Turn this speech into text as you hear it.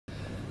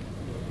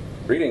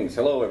Greetings,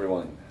 hello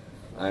everyone.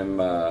 I'm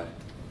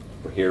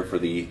here for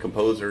the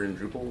Composer in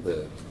Drupal,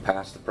 the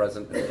past, the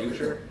present, and the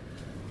future.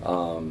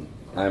 I'm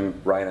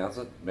Ryan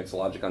Aslett,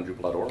 Mixologic on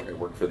Drupal.org. I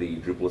work for the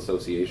Drupal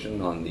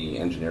Association on the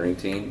engineering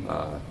team.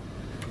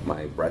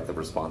 My breadth of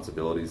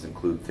responsibilities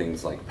include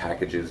things like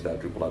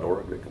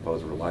packages.drupal.org that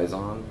Composer relies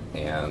on,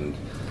 and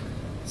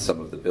some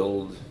of the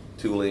build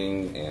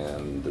tooling,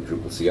 and the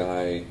Drupal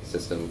CI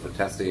system for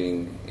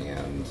testing,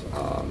 and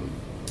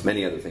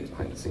many other things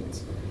behind the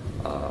scenes.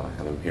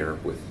 And I'm here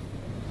with...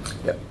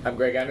 Yep. I'm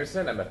Greg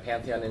Anderson. I'm a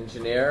Pantheon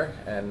engineer,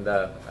 and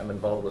I'm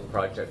involved with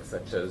projects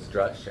such as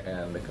Drush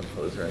and the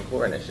Composer and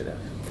Core initiative.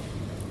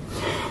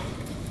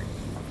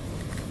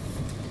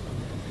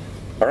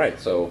 All right,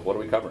 so what are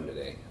we covering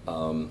today?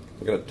 We're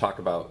going to talk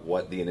about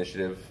what the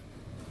initiative,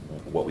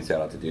 what we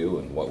set out to do,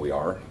 and what we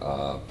are.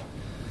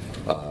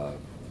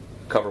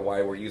 Cover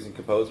why we're using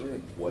Composer,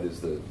 and what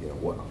is the,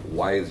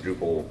 why is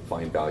Drupal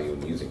find value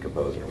in using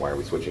Composer, and why are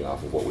we switching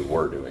off of what we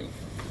were doing?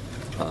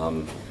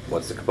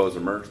 What's the Composer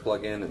merge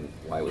plugin and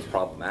why it was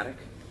problematic?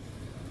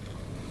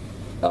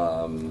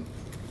 Well,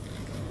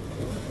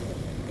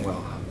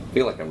 I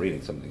feel like I'm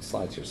reading some of these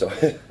slides here, so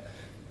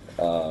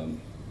I'm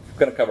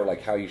going to cover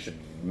like how you should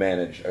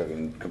manage a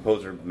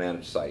Composer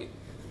managed site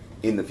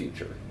in the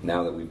future,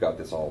 now that we've got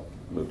this all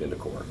moved into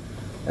core.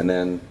 And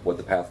then what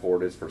the path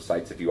forward is for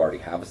sites if you already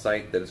have a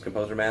site that is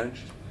Composer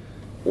managed,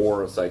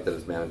 or a site that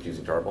is managed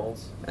using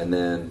tarballs. And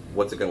then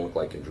what's it going to look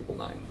like in Drupal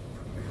 9.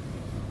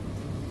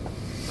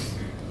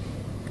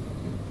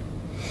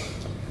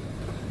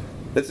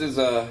 This is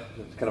kind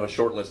of a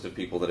short list of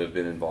people that have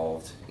been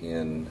involved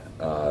in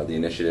the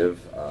initiative.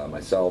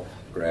 Myself,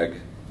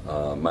 Greg,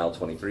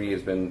 Mile23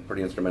 has been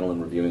pretty instrumental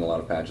in reviewing a lot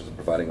of patches and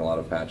providing a lot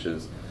of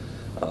patches.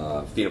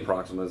 Theta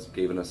Proxima's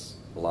given us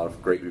a lot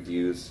of great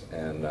reviews,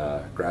 and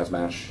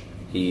Grasmash,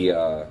 he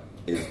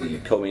is the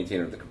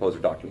co-maintainer of the Composer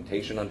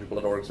documentation on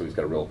Drupal.org, so he's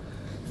got a real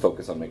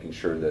focus on making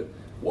sure that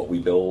what we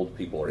build,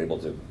 people are able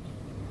to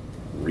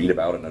read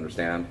about and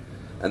understand.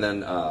 And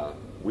then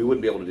we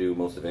wouldn't be able to do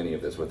most of any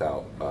of this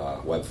without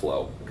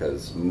Webflow,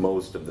 because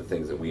most of the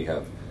things that we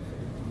have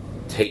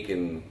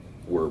taken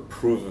were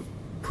proven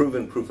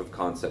proof of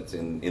concepts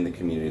in the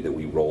community that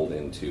we rolled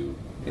into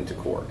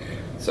core.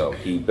 So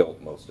he built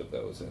most of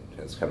those and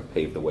has kind of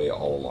paved the way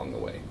all along the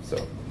way.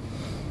 So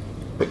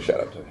big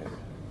shout out to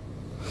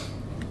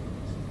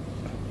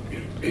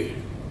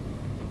him.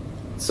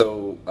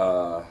 So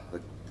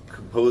the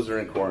Composer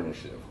and Core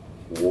initiative.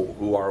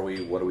 Who are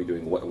we? What are we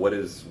doing? What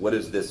is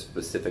this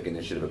specific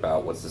initiative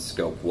about? What's the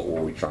scope? What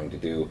were we trying to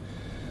do?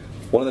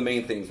 One of the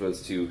main things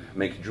was to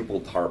make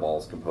Drupal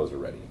tarballs Composer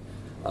ready.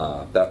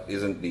 That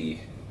isn't the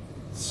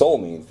sole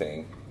main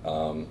thing.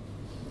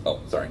 Oh,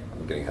 sorry,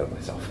 I'm getting ahead of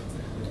myself.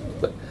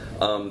 But,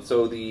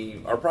 so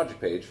our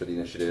project page for the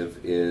initiative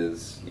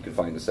is, you can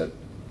find this at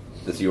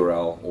this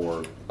URL,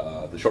 or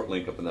the short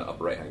link up in the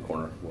upper right-hand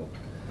corner will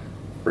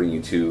bring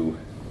you to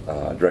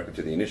directly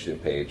to the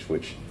initiative page,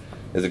 which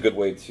is a good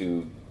way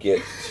to get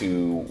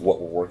to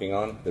what we're working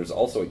on. There's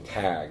also a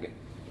tag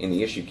in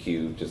the issue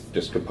queue,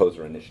 just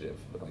Composer initiative,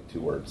 with like 2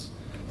 words.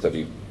 So if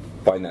you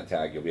find that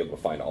tag, you'll be able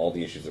to find all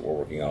the issues that we're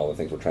working on, all the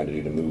things we're trying to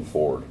do to move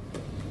forward.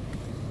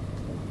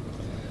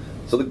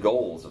 So the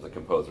goals of the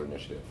Composer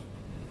initiative.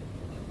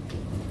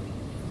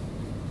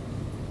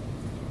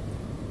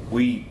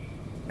 We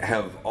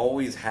have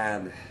always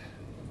had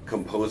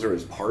Composer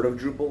as part of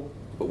Drupal,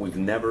 but we've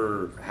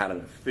never had an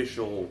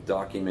official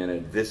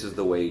documented, this is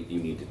the way you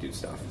need to do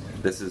stuff.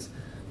 This is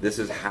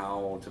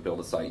how to build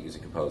a site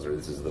using Composer.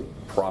 This is the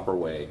proper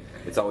way.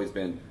 It's always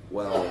been,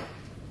 well,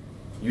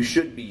 you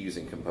should be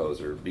using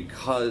Composer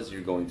because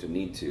you're going to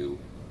need to.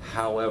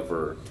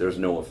 However, there's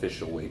no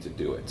official way to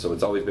do it. So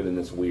it's always been in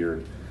this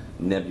weird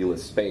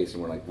nebulous space,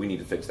 and we're like, we need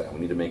to fix that. We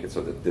need to make it so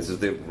that this is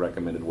the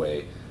recommended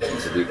way,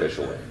 this is the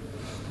official way.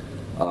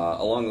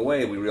 Along the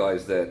way, we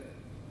realized that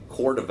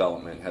core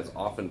development has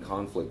often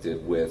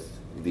conflicted with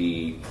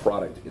the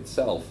product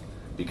itself,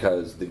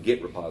 because the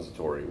Git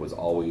repository was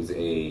always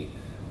a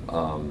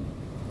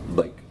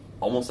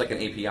almost like an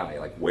API,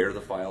 like where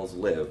the files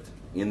lived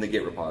in the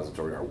Git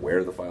repository or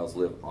where the files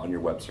live on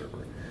your web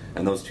server.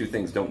 And those two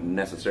things don't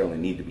necessarily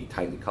need to be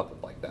tightly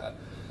coupled like that.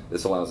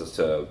 This allows us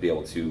to be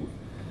able to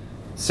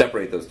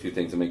separate those two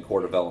things and make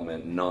core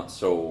development not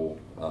so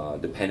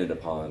dependent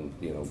upon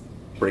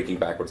breaking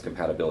backwards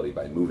compatibility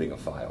by moving a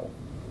file.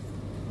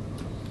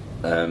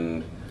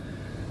 And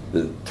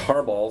the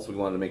tarballs, we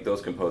wanted to make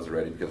those Composer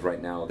ready, because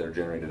right now they're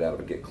generated out of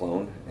a Git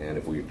clone, and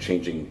if we're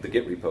changing the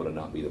Git repo to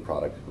not be the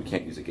product, we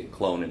can't use a Git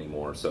clone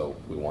anymore. So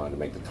we wanted to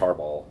make the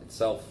tarball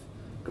itself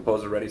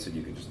Composer ready, so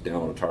you can just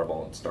download a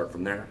tarball and start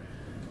from there.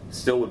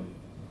 Still would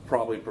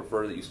probably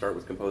prefer that you start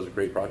with Composer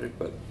Create Project,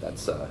 but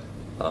that's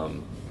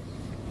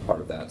part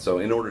of that. So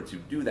in order to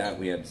do that,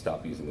 we had to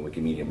stop using the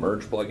Wikimedia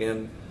Merge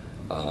plugin.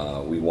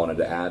 We wanted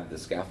to add the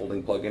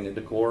scaffolding plugin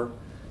into core,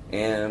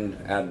 and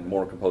add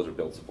more Composer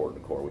build support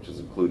into core, which is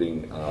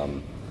including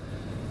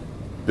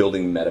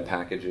building meta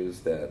packages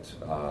that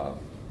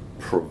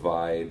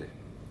provide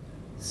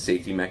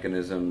safety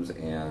mechanisms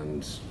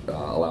and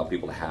allow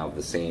people to have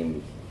the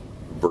same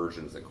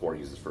versions that core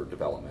uses for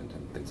development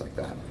and things like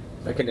that.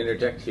 I can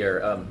interject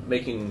here.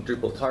 Making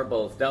Drupal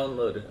tarballs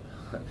download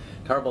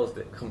tarballs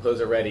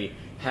composer ready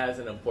has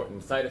an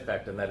important side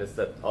effect, and that is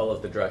that all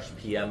of the Drush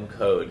PM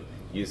code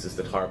uses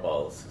the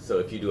tarballs. So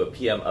if you do a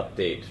PM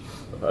update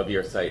of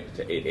your site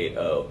to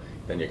 8.8.0,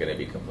 then you're going to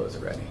be composer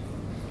ready.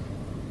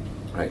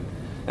 Right.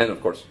 And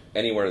of course,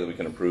 anywhere that we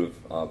can improve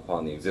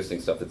upon the existing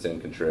stuff that's in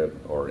Contrib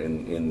or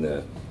in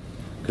the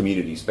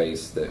community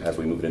space, that as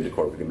we move it into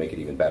core, we can make it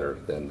even better,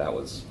 then that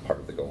was part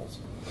of the goals.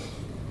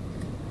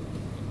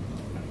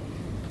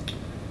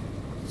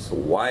 So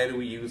why do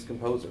we use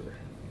Composer?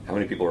 How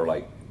many people are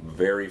like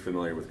very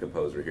familiar with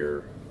Composer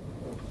here?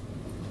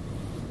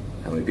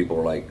 How many people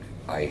are like,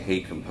 I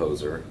hate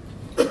Composer?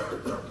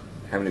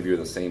 How many of you are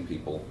the same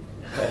people?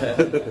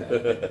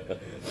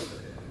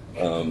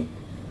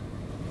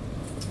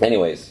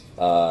 Anyways,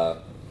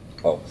 oh,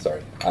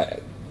 sorry.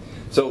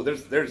 So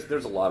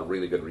there's a lot of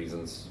really good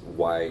reasons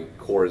why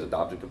core has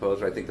adopted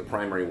Composer. I think the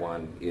primary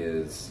one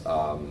is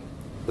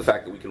the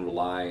fact that we can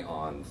rely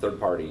on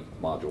third-party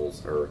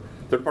modules or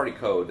third-party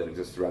code that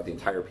exists throughout the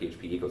entire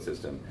PHP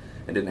ecosystem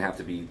and didn't have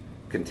to be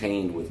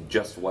contained with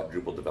just what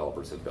Drupal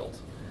developers have built.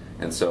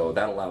 And so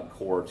that allowed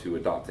core to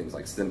adopt things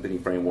like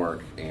Symfony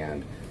framework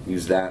and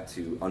use that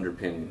to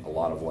underpin a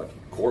lot of what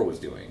core was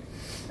doing.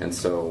 And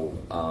so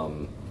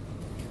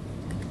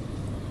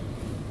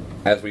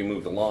as we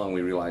moved along,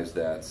 we realized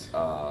that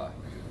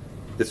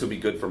this would be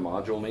good for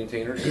module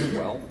maintainers as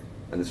well,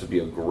 and this would be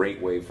a great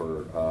way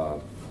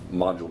for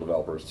module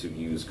developers to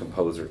use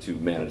Composer to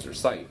manage their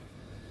site.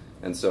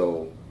 And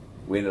so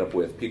we ended up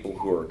with people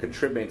who are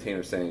contrib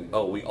maintainers saying,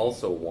 oh, we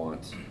also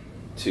want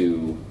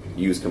to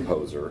use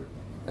Composer.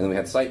 And then we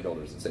had site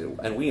builders that say,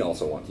 and we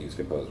also want to use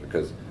Composer,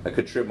 because a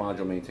contrib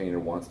module maintainer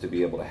wants to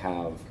be able to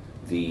have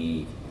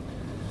the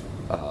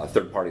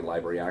third-party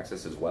library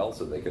access as well,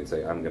 so they can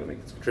say, I'm going to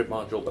make this contrib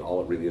module, but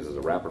all it really is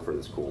a wrapper for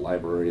this cool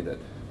library that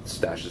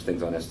stashes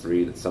things on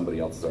S3 that somebody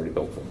else has already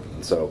built for them.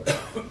 And so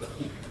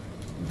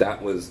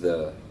that was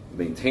the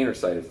maintainer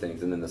side of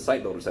things, and then the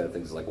site builder side of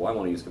things is like, well, I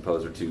want to use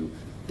Composer to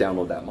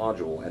download that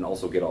module and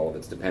also get all of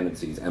its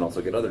dependencies and also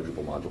get other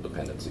Drupal module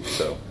dependencies.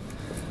 So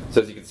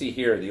as you can see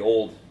here, the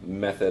old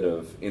method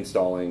of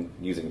installing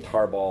using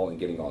tarball and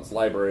getting all its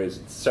libraries,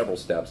 it's several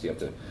steps. You have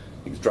to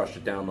use Drush to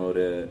download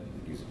it,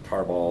 use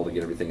tarball to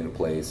get everything into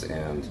place,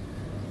 and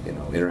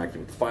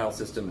interacting with the file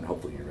system, and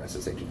hopefully you're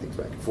SSHing things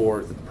back and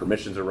forth, and the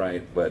permissions are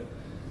right. But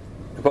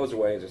Composer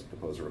way is just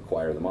Composer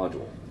require the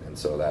module, and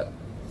so that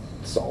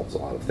solves a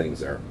lot of things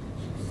there.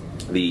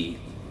 The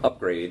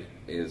upgrade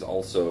is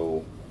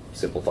also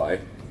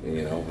simplified.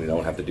 We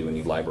don't have to do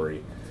any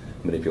library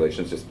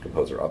manipulations, just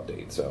Composer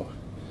update. So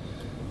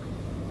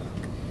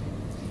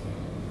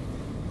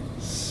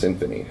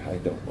Symfony, I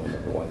don't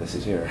remember why this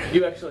is here.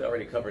 You actually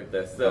already covered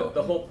this.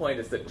 The whole point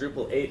is that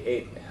Drupal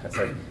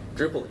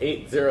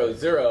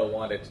 8.0.0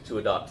 wanted to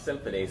adopt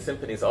Symfony.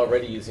 Symfony's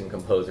already using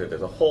Composer.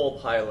 There's a whole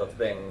pile of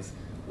things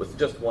with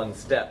just one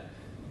step.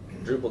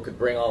 Drupal could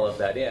bring all of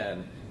that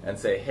in and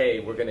say,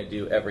 hey, we're going to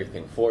do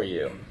everything for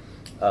you.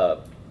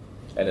 And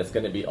it's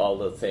going to be all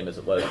the same as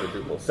it was with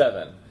Drupal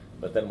 7.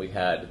 But then we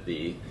had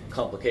the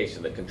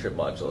complication that contrib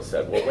module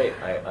said, well, wait,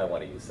 I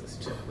want to use this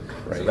too.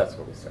 Right. So that's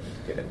where we started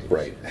to get into.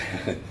 Right.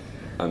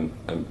 I'm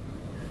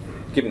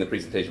giving the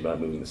presentation, but I'm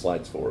moving the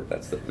slides forward.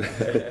 That's the.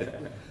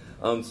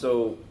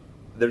 So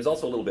there's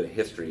also a little bit of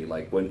history.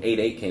 Like when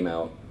 8.8 came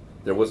out,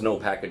 there was no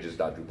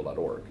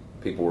packages.drupal.org.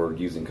 People were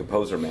using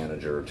Composer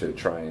Manager to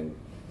try and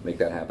make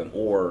that happen,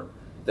 or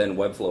then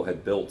Webflow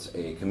had built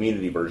a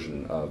community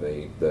version of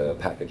the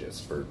packages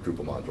for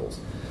Drupal modules.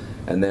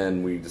 And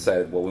then we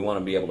decided, well, we want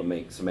to be able to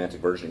make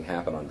semantic versioning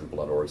happen on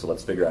Drupal.org, so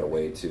let's figure out a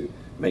way to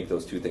make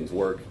those two things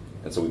work.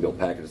 And so we built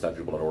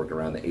packages.drupal.org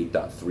around the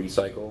 8.3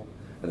 cycle.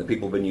 And then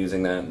people have been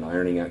using that and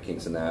ironing out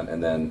kinks in that.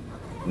 And then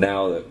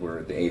now that we're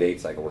at the 8.8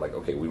 cycle, we're like,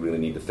 okay, we really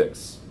need to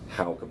fix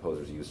how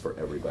Composer is used for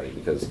everybody,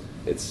 because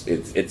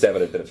it's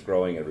evident that it's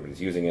growing,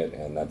 everybody's using it,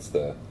 and that's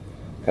the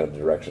kind of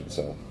direction.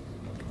 So.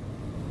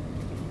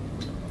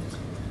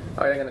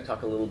 All right, I'm going to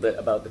talk a little bit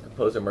about the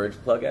Composer Merge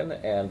plugin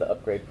and the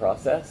upgrade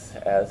process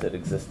as it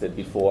existed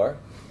before.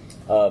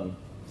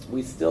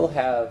 We still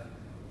have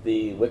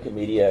the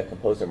Wikimedia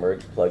Composer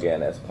Merge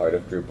plugin as part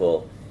of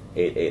Drupal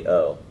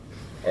 8.8.0.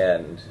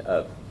 And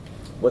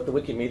what the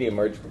Wikimedia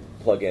Merge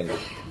plugin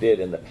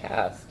did in the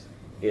past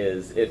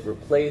is it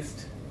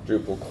replaced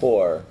Drupal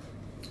core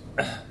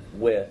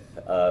with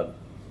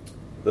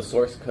the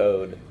source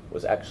code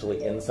was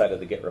actually inside of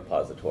the Git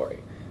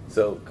repository.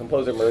 So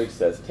Composer Merge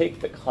says, take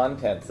the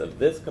contents of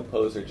this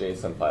Composer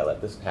JSON file at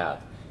this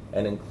path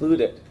and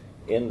include it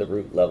in the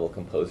root level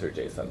Composer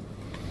JSON.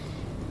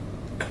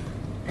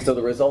 So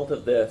the result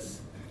of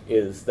this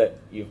is that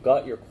you've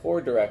got your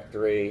core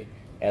directory,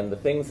 and the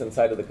things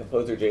inside of the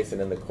Composer JSON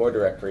in the core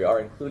directory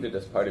are included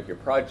as part of your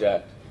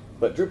project,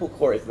 but Drupal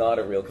core is not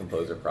a real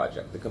Composer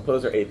project. The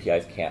Composer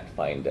APIs can't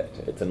find it.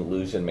 It's an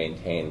illusion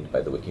maintained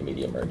by the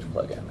Wikimedia Merge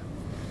plugin.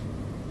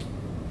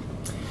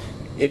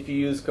 If you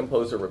use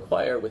Composer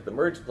Require with the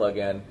Merge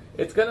plugin,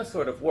 it's going to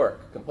sort of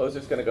work.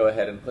 Composer's going to go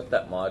ahead and put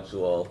that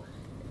module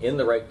in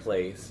the right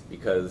place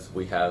because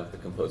we have the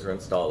Composer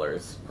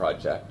Installers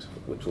project,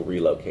 which will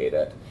relocate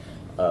it.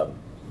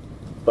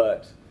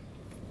 But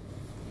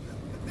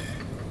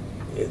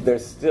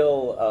there's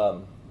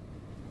still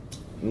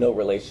no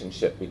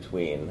relationship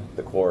between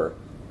the core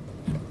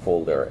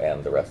folder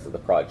and the rest of the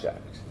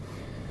project.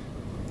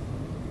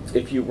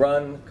 If you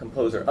run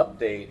Composer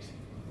Update,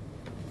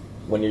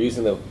 when you're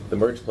using the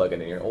merge plugin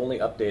and you're only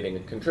updating a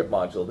contrib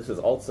module, this is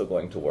also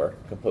going to work.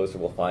 Composer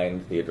will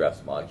find the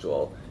address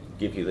module,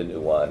 give you the new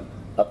one,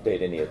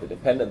 update any of the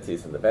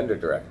dependencies in the vendor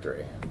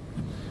directory.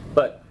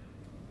 But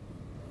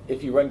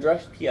if you run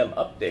drush pm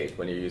update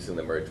when you're using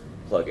the merge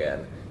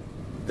plugin,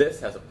 this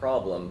has a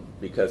problem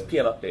because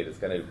pm update is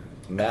going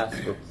to mass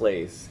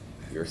replace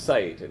your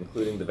site,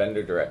 including the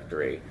vendor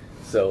directory.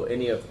 So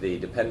any of the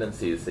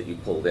dependencies that you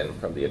pulled in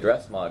from the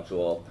address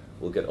module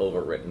will get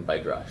overwritten by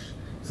drush.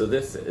 So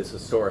this is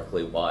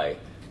historically why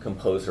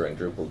Composer and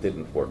Drupal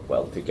didn't work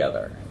well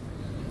together.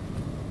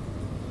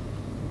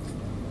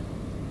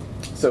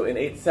 So in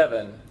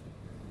 8.7,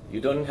 you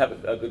don't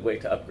have a good way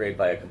to upgrade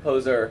by a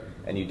Composer,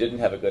 and you didn't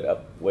have a good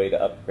way to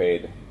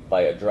upgrade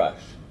by a drush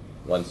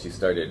once you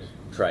started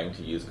trying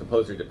to use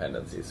Composer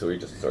dependencies. So we're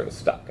just sort of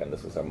stuck, and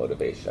this was our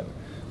motivation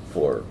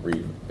for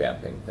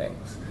revamping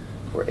things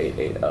for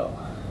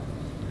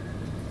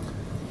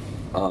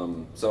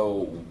 8.8.0.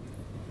 So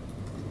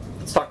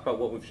let's talk about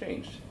what we've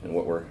changed and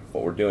what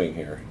we're doing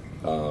here.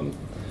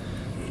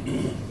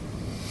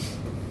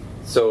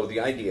 So the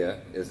idea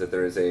is that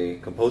there is a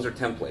Composer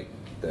template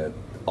that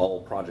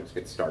all projects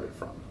get started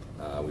from.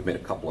 We've made a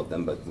couple of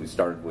them, but we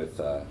started with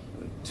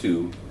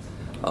two,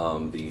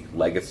 the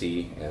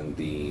legacy and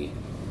the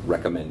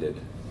recommended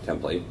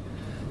template.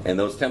 And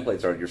those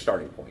templates are your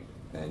starting point.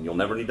 And you'll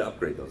never need to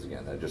upgrade those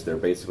again. They're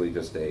basically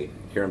just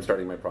here I'm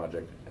starting my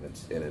project,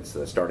 and it's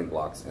the starting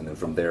blocks, and then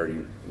from there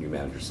you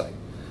manage your site.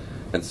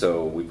 And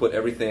so we put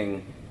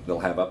everything,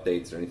 they'll have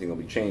updates or anything will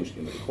be changed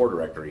into the core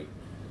directory.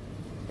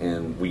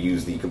 And we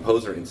use the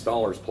Composer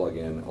Installers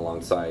plugin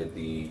alongside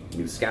the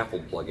new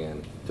Scaffold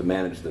plugin to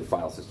manage the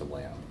file system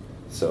layout.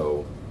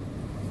 So,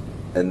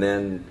 and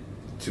then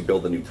to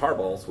build the new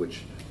tarballs,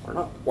 which are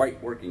not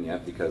quite working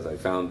yet because I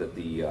found that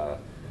the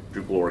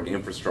Drupal.org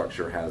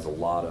infrastructure has a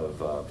lot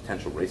of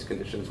potential race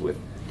conditions with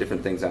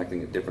different things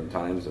acting at different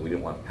times, and we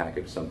didn't want to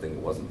package something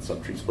that wasn't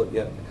subtree split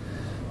yet.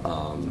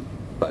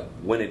 But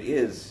when it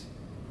is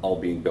all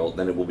being built,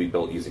 then it will be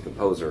built using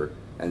Composer,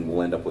 and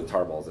we'll end up with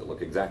tarballs that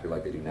look exactly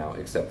like they do now,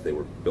 except they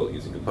were built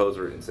using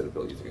Composer instead of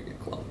built using a Git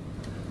clone.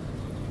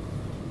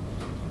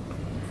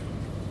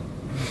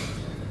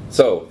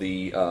 So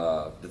the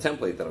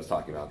template that I was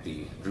talking about,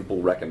 the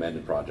Drupal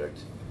recommended project,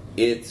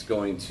 it's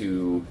going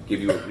to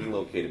give you a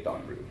relocated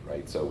doc root,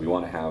 right? So we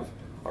want to have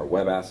our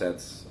web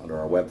assets under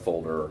our web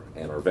folder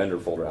and our vendor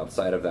folder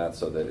outside of that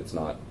so that it's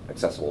not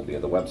accessible via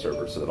the web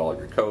server, so that all of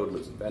your code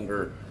lives in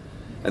vendor.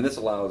 And this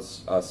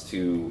allows us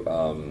to,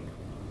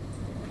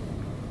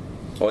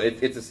 well,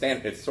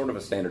 it's sort of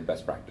a standard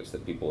best practice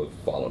that people have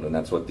followed, and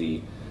that's what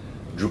the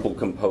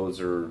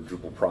Drupal-composer,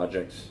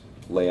 Drupal-project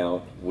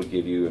layout would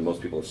give you, and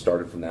most people have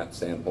started from that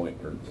standpoint,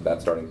 or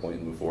that starting point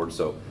and move forward.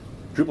 So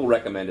Drupal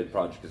recommended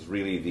project is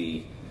really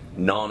the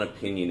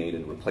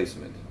non-opinionated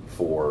replacement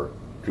for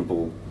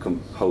Drupal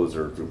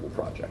Composer, Drupal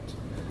project.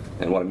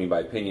 And what I mean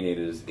by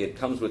opinionated is it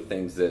comes with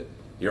things that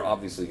you're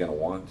obviously going to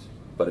want,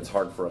 but it's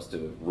hard for us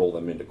to roll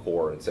them into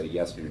core and say,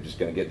 yes, you're just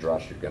going to get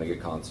drush, you're going to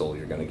get console,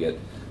 you're going to get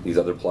these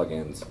other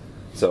plugins.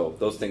 So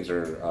those things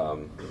are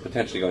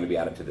potentially going to be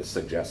added to this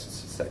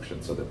suggests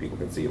section so that people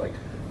can see, like,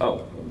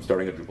 oh, I'm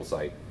starting a Drupal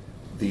site.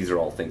 These are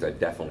all things I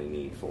definitely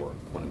need for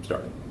when I'm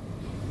starting.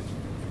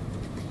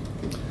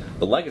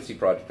 The legacy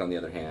project, on the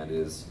other hand,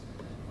 is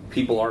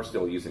people are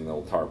still using the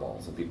old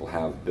tarballs, and people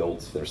have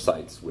built their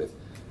sites with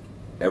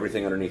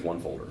everything underneath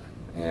one folder.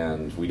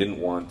 And we didn't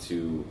want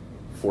to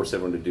force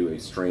everyone to do a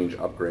strange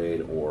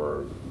upgrade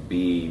or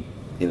be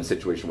in a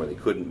situation where they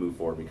couldn't move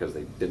forward because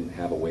they didn't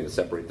have a way to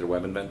separate their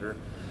web and vendor.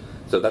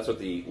 So that's what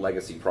the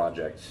legacy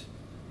project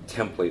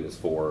template is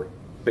for,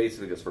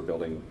 basically just for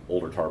building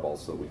older tarballs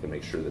so that we can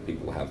make sure that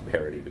people have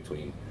parity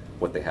between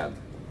what they have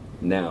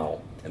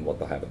now and what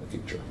they'll have in the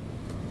future.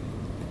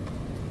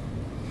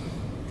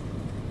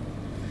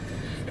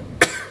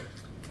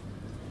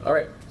 All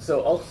right,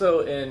 so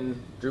also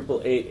in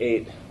Drupal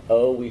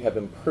 8.8.0, we have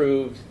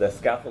improved the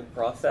scaffold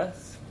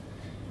process.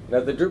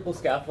 Now, the Drupal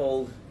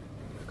scaffold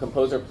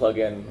Composer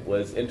plugin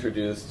was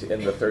introduced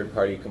in the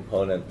third-party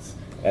components,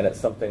 and it's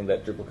something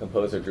that Drupal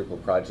Composer,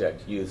 Drupal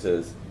project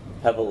uses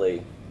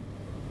heavily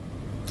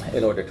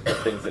in order to put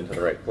things into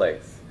the right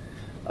place.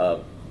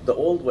 The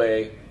old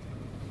way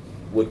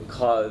would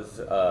cause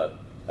a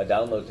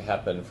download to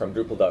happen from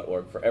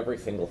Drupal.org for every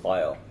single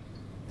file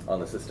on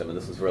the system, and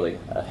this was really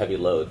a heavy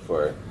load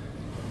for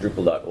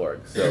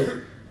Drupal.org.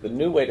 So the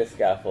new way to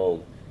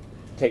scaffold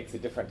takes a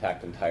different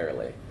tact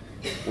entirely.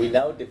 We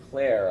now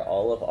declare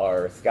all of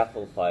our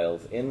scaffold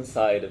files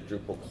inside of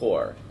Drupal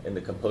core. In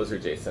the Composer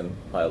JSON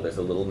file, there's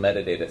a little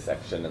metadata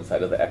section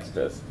inside of the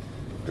extras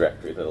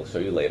directory that I'll show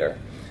you later.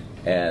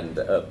 And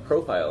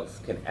profiles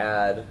can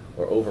add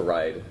or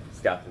override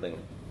scaffolding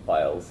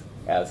files,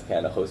 as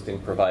can a hosting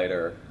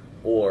provider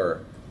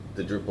or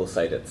the Drupal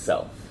site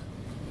itself.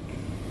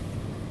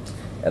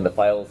 And the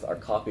files are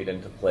copied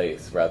into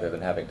place rather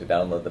than having to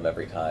download them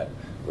every time,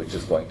 which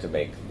is going to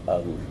make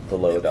the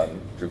load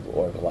on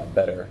Drupal.org a lot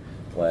better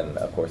when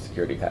a core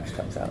security patch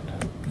comes out.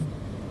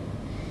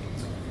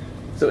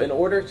 So in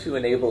order to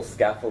enable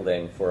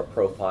scaffolding for a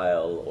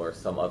profile or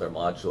some other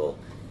module,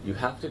 you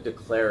have to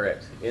declare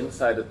it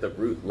inside of the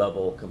root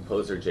level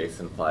composer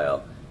JSON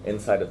file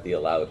inside of the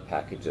allowed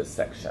packages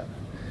section.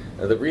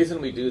 Now the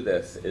reason we do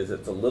this is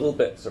it's a little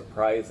bit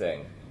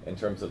surprising in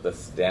terms of the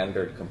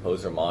standard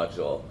composer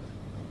model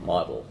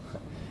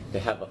to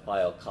have a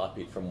file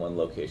copied from one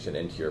location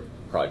into your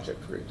project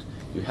root.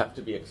 You have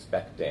to be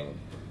expecting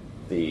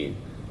the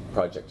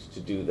project to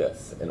do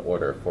this in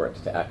order for it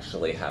to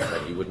actually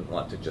happen. You wouldn't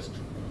want to just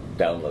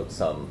download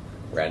some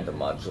random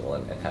module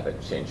and have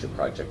it change your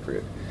project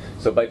root.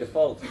 So by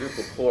default,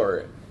 Drupal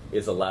core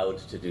is allowed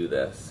to do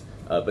this,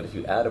 but if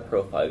you add a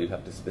profile, you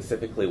have to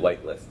specifically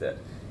whitelist it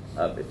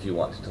if you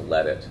want to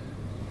let it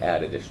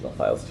add additional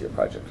files to your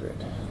project root.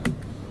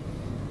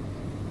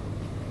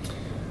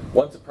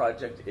 Once a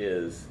project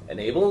is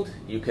enabled,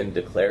 you can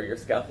declare your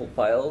scaffold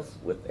files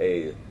with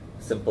a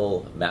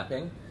simple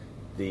mapping.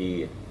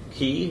 The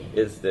key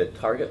is the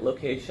target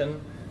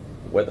location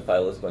where the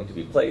file is going to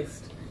be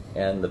placed,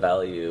 and the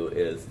value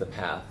is the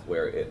path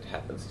where it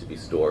happens to be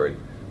stored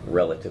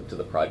relative to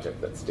the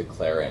project that's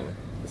declaring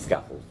the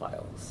scaffold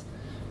files.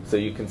 So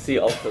you can see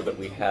also that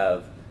we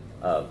have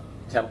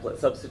template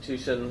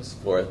substitutions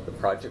for the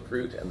project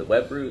root and the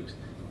web root,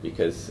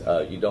 because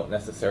you don't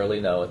necessarily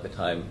know at the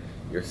time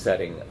you're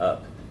setting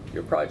up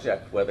your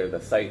project whether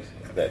the site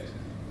that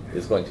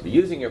is going to be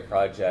using your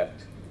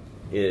project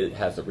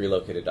has a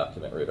relocated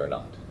document root or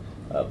not.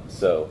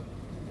 So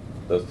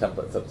those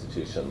template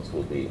substitutions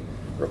will be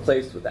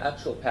replaced with the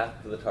actual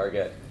path to the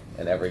target,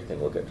 and everything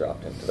will get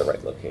dropped into the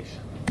right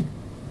location.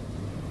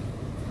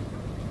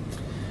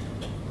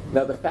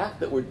 Now the fact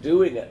that we're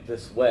doing it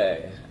this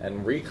way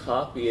and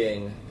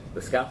recopying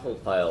the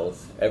scaffold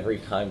files every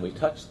time we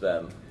touch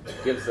them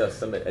gives us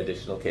some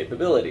additional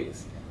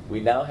capabilities. We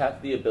now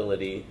have the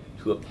ability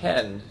to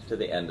append to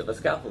the end of a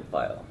scaffold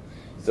file.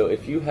 So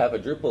if you have a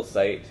Drupal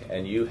site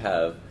and you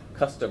have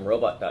custom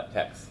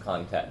robot.txt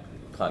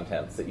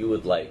contents that you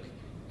would like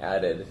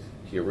added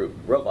to your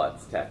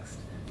robots text,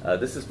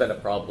 this has been a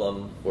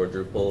problem for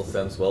Drupal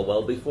since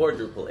well before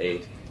Drupal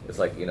 8. It's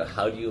like,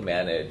 how do you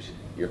manage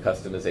your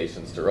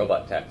customizations to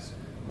robot text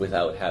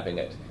without having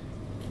it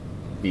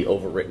be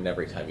overwritten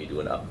every time you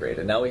do an upgrade?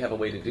 And now we have a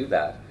way to do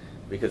that,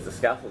 because the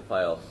scaffold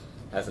file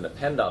has an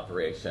append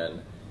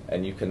operation,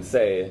 and you can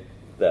say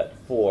that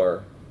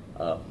for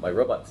my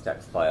robots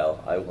text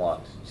file, I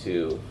want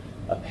to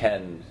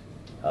append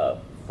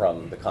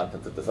from the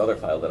contents of this other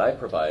file that I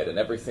provide, and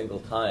every single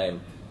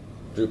time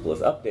Drupal is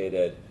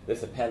updated,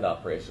 this append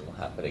operation will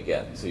happen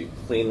again. So you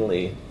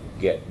cleanly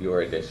get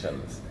your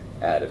additions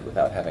added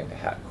without having to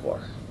hack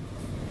core.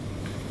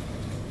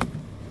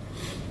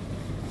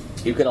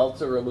 You can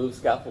also remove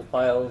scaffold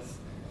files.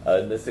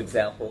 In this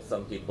example,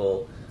 some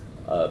people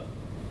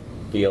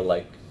feel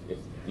like if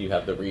you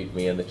have the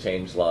README and the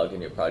change log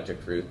in your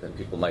project root, then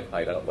people might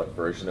find out what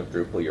version of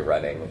Drupal you're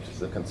running, which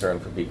is a concern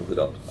for people who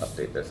don't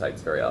update their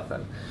sites very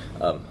often.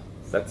 So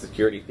that's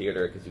security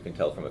theater, because you can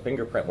tell from a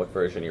fingerprint what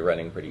version you're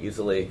running pretty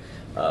easily.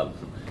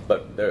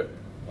 But there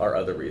are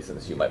other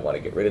reasons you might want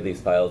to get rid of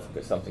these files. If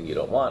there's something you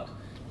don't want,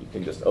 you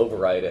can just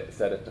override it,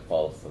 set it to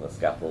false, and the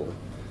scaffold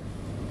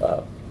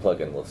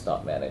plugin will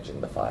stop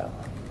managing the file.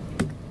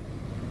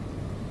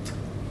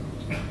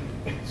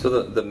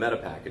 So the meta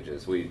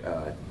packages, we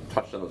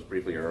touched on those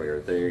briefly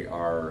earlier. They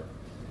are,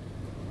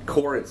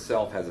 core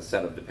itself has a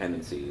set of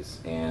dependencies,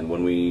 and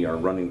when we are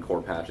running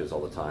core patches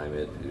all the time,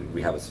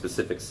 we have a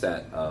specific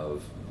set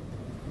of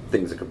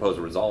things that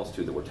Composer resolves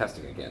to that we're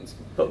testing against.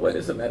 But what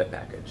is a meta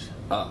package?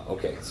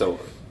 Okay, so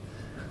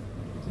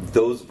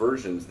those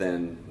versions,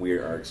 then we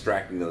are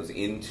extracting those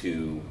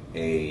into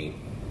a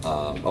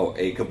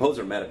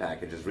Composer meta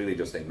package is really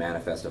just a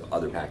manifest of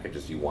other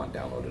packages you want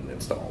downloaded and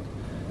installed.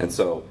 And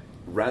so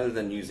rather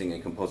than using a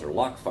Composer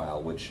lock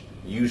file, which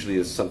usually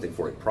is something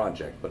for a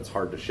project, but it's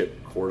hard to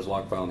ship Core's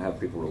lock file and have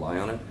people rely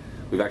on it,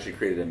 we've actually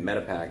created a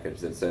meta package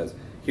that says,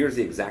 here's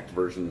the exact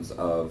versions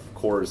of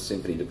Core's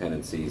Symfony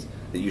dependencies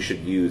that you should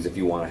use if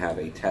you want to have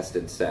a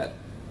tested set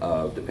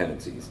of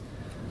dependencies.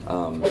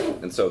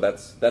 And so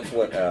that's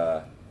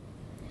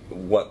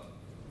what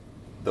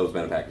those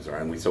meta packages are.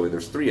 And so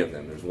there's three of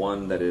them. There's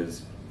one that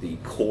is the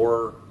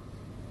core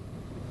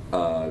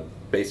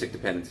basic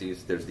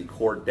dependencies, there's the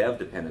core dev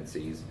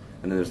dependencies,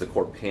 and then there's the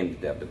core pinned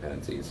dev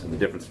dependencies. And the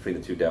difference between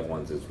the two dev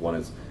ones is one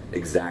is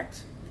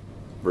exact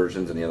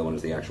versions and the other one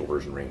is the actual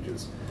version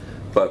ranges.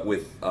 But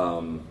with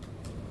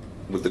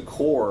the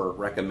core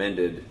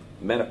recommended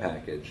meta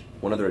package,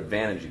 one other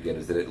advantage you get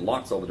is that it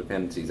locks all the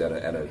dependencies at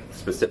a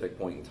specific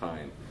point in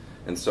time.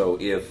 And so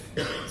if,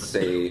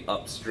 say,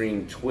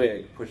 upstream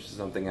Twig pushes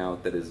something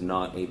out that is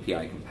not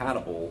API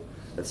compatible,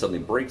 that suddenly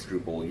breaks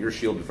Drupal, you're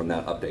shielded from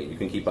that update. You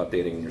can keep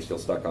updating and you're still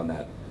stuck on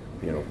that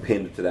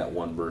pinned to that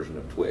one version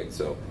of Twig.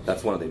 So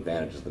that's one of the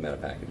advantages of the meta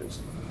packages.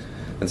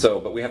 And so,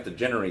 but we have to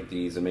generate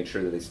these and make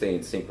sure that they stay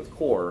in sync with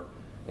core.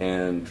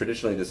 And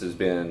traditionally, this has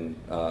been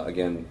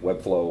again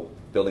Webflow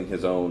building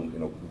his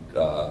own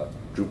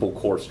Drupal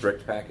core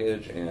strict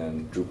package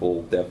and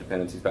Drupal dev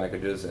dependencies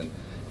packages, and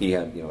he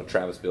had a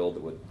Travis build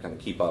that would kind of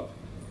keep up.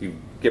 You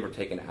give or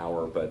take an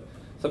hour, but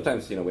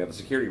sometimes we have a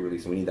security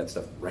release and we need that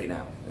stuff right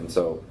now. And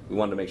so we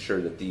wanted to make sure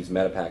that these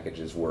meta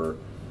packages were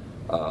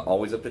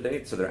always up to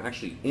date, so they're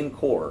actually in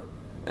core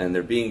and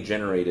they're being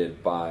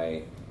generated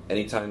by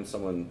anytime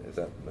someone, is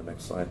that the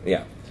next slide?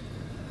 Yeah.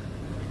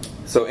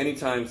 So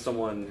anytime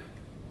someone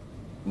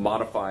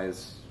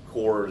modifies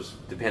core's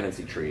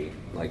dependency tree,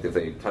 like if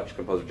they touch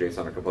Composer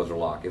JSON or Composer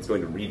lock, it's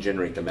going to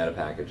regenerate the meta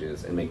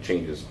packages and make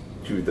changes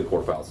to the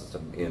core file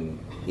system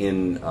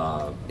in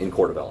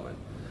core development.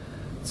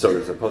 So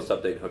there's a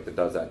post-update hook that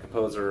does that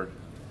Composer.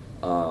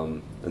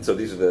 And so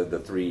these are the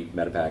three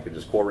meta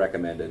packages: core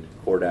recommended,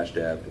 core-dev,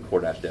 and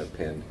core-dev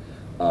pinned.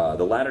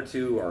 The latter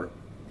two are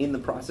in the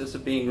process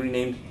of being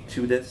renamed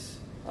to this.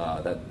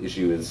 That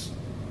issue is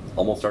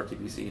almost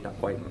RTBC, not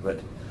quite, but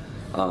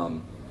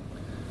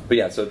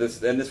yeah. So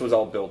this was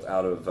all built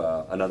out of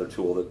another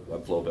tool that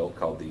Webflow built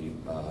called the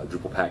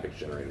Drupal package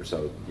generator.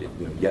 So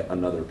yet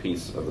another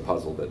piece of the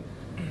puzzle that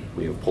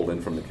we have pulled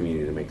in from the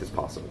community to make this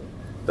possible.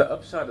 The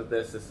upshot of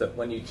this is that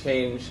when you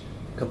change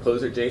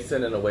Composer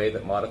JSON in a way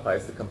that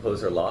modifies the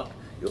Composer lock,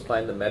 you'll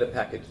find the meta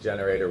package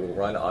generator will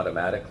run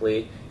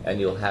automatically, and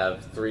you'll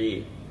have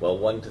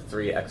 1 to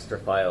 3 extra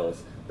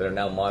files that are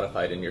now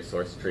modified in your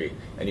source tree,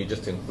 and you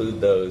just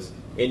include those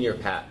in your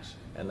patch,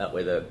 and that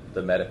way the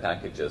meta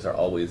packages are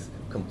always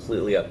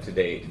completely up to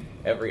date.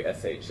 Every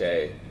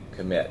SHA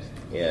commit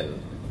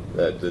in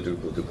the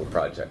Drupal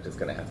project is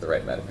going to have the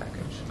right meta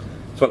package.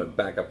 Just want to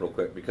back up real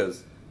quick,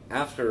 because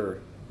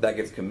after that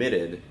gets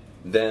committed,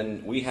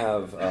 then we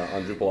have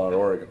on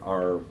Drupal.org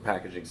our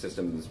packaging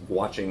system is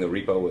watching the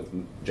repo with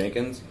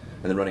Jenkins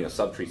and then running a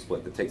subtree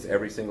split that takes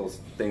every single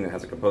thing that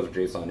has a Composer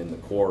JSON in the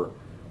core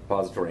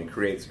repository and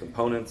creates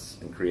components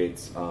and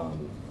creates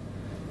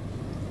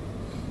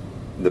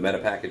the meta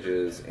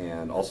packages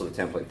and also the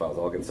template files.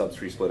 All get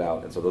subtree split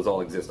out, and so those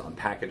all exist on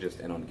Packagist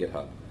and on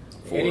GitHub.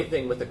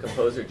 Anything with a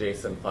Composer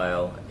JSON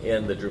file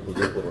in the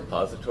Drupal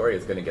repository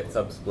is going to get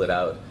sub-split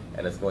out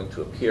and is going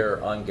to appear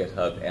on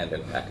GitHub and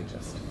in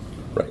Packagist.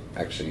 Right.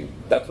 Actually,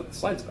 that's what the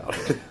slide's about.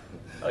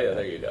 Oh yeah,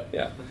 there you go.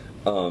 Yeah.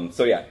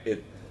 So yeah,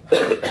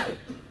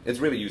 it's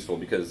really useful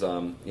because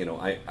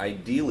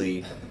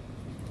ideally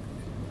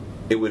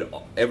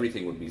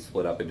everything would be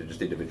split up into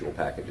just individual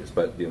packages.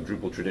 But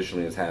Drupal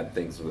traditionally has had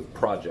things with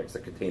projects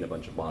that contain a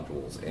bunch of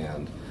modules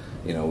and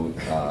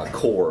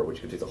core,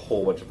 which contains a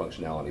whole bunch of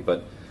functionality.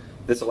 But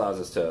this allows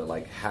us to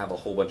have a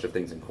whole bunch of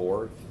things in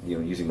core,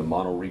 using the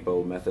mono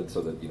repo method,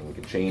 so that we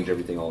can change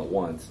everything all at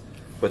once.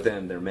 But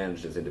then they're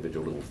managed as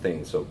individual little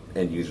things, so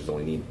end users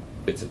only need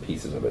bits and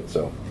pieces of it.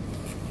 So,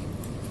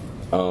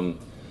 and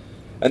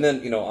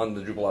then on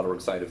the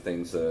Drupal.org side of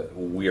things,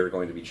 we are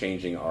going to be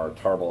changing our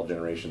tarball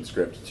generation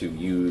script to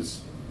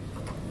use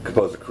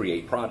Composer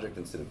create project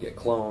instead of get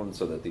clone,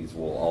 so that these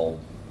will all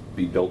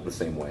be built the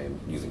same way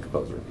using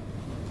Composer.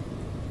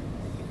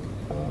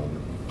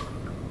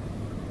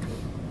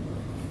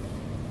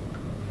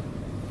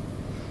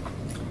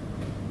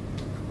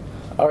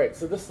 All right,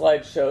 so this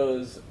slide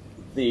shows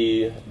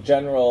the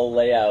general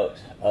layout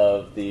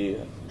of the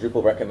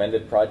Drupal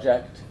recommended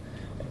project.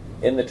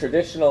 In the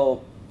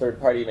traditional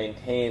third-party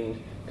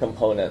maintained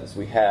components,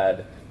 we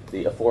had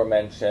the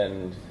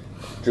aforementioned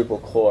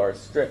Drupal core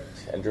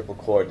strict and Drupal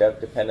core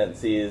dev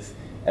dependencies,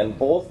 and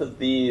both of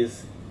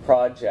these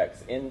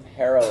projects in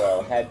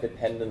parallel had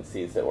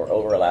dependencies that were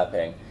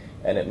overlapping,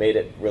 and it made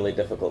it really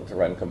difficult to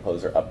run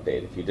Composer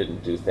update. If you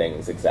didn't do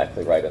things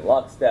exactly right in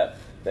lockstep,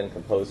 then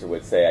Composer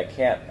would say, I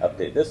can't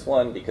update this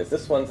one because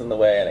this one's in the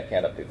way, and I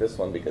can't update this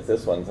one because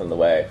this one's in the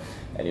way.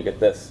 And you get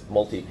this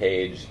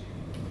multi-page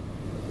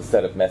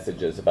set of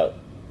messages about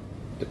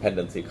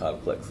dependency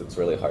conflicts. It's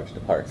really hard to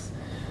parse.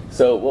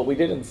 So what we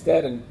did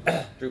instead in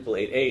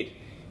Drupal 8.8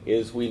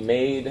 is we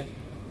made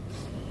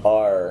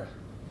our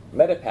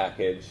meta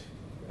package,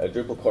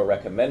 Drupal core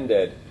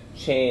recommended,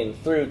 chain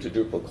through to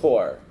Drupal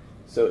core.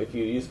 So if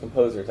you use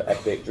Composer to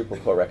update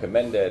Drupal core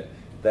recommended,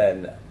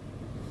 then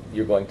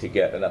you're going to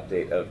get an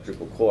update of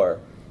Drupal core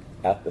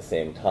at the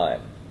same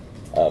time,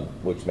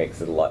 which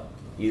makes it a lot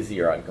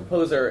easier on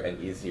Composer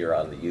and easier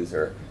on the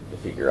user to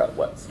figure out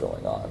what's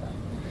going on.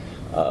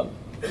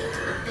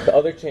 The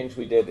other change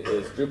we did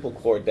is Drupal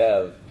core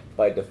dev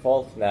by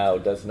default now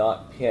does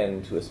not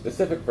pin to a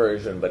specific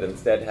version, but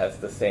instead has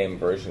the same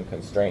version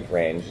constraint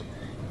range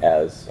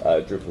as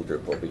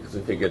Drupal, because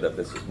we figured that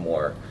this is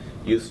more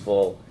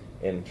useful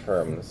in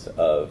terms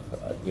of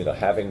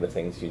having the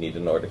things you need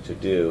in order to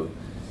do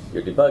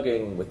your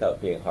debugging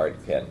without being hard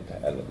pinned,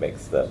 and it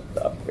makes the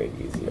upgrade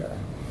easier.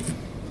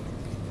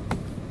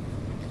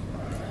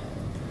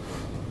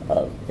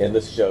 And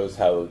this shows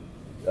how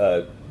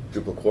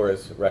Drupal core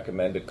is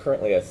recommended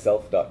currently as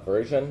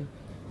self.version.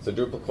 So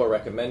Drupal core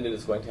recommended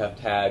is going to have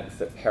tags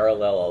that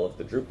parallel all of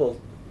the Drupal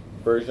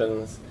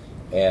versions,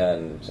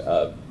 and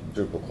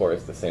Drupal core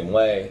is the same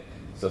way.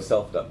 So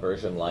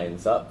self.version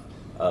lines up.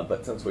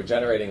 But since we're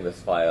generating this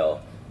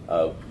file,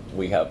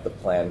 we have the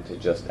plan to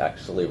just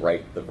actually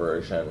write the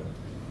version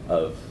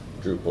of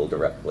Drupal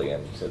directly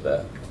into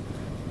the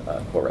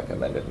core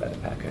recommended meta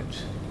package.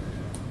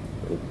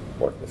 It'll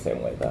work the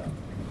same way though.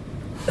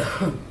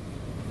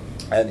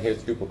 And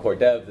here's Drupal core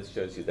dev. This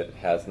shows you that it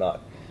has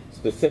not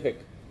specific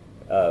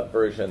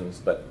versions,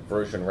 but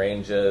version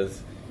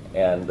ranges.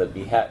 And the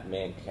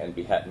bhat-mink and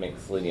bhat-mink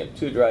Selenium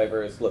 2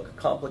 drivers look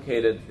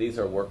complicated. These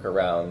are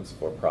workarounds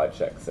for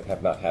projects that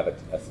have not had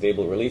a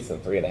stable release in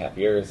 3.5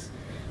 years,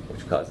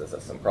 which causes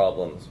us some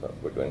problems, but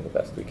we're doing the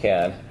best we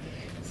can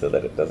so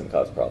that it doesn't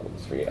cause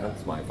problems for you.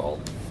 That's my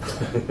fault.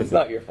 It's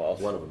not your fault.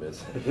 One of them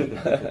is.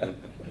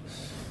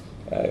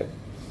 It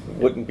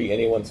wouldn't be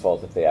anyone's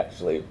fault if they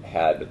actually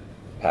had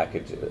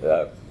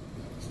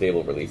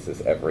stable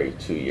releases every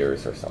 2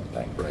 years or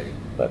something. Right.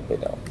 But they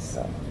don't.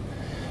 So.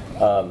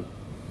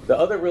 The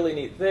other really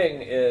neat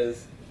thing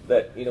is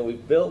that we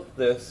built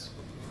this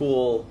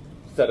cool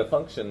set of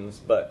functions,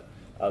 but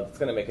it's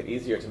going to make it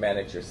easier to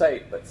manage your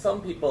site. But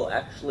some people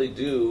actually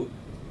do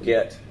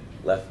get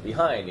left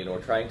behind. We're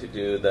trying to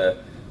do the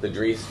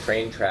Dries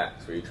train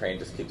tracks, where your train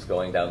just keeps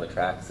going down the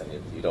tracks, and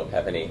you don't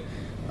have any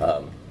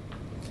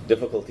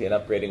difficulty in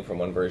upgrading from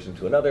one version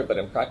to another. But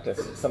in practice,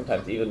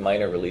 sometimes even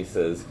minor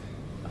releases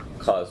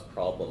cause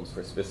problems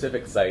for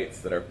specific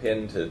sites that are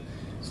pinned to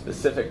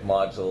specific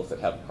modules that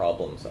have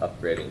problems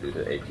upgrading due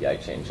to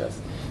API changes.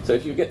 So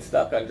if you get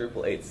stuck on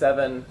Drupal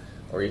 8.7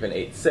 or even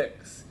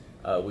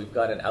 8.6, we've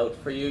got an out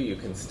for you. You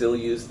can still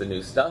use the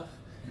new stuff.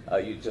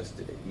 You just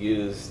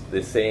use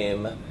the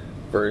same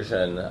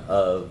version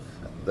of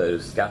the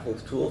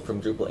scaffold tool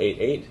from Drupal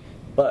 8.8,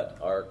 but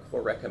our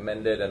core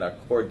recommended and our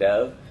core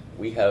dev,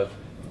 we have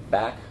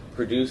back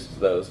produced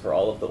those for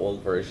all of the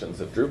old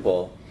versions of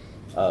Drupal.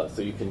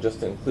 So you can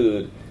just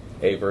include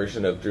a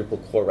version of Drupal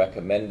core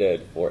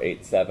recommended for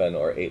 8.7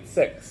 or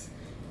 8.6.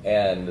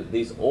 And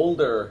these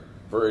older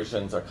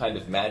versions are kind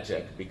of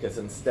magic, because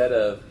instead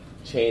of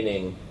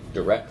chaining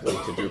directly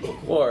to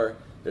Drupal core,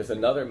 there's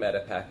another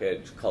meta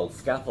package called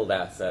scaffold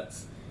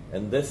assets,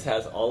 and this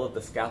has all of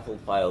the scaffold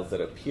files that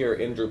appear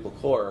in Drupal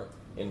core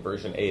in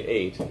version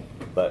 8.8,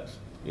 but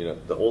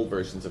the old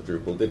versions of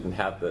Drupal didn't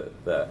have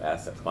the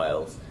asset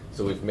files.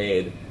 So we've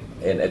made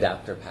an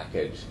adapter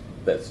package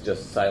that's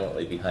just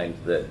silently behind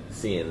the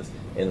scenes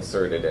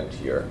inserted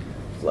into your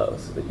flow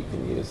so that you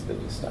can use the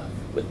new stuff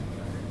with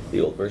the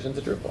old versions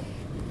of Drupal.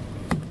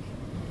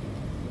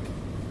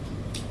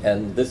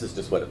 And this is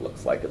just what it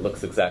looks like. It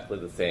looks exactly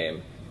the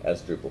same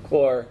as Drupal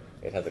core.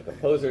 It has a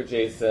composer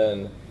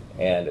JSON,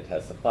 and it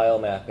has the file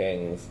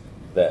mappings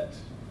that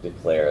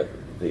declare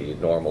the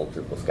normal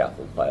Drupal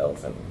scaffold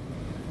files and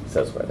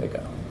says where they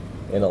go,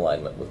 in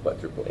alignment with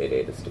what Drupal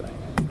 8.8 is doing.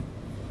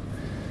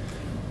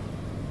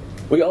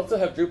 We also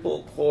have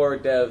Drupal core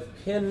dev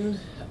pinned,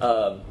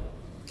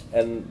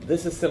 and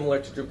this is similar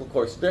to Drupal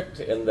core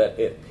strict in that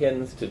it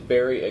pins to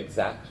very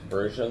exact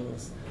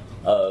versions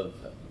of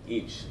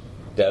each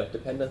dev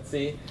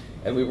dependency.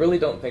 And we really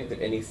don't think that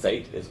any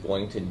site is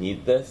going to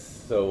need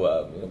this,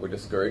 so we're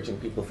discouraging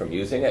people from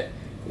using it.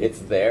 It's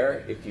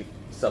there if you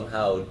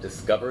somehow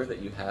discover that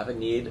you have a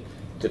need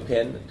to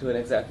pin to an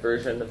exact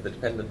version of the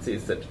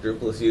dependencies that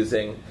Drupal is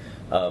using,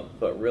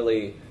 but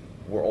really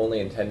we're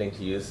only intending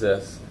to use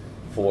this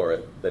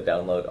for the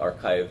download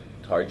archive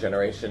tar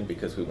generation,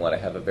 because we want to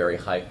have a very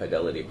high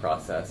fidelity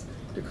process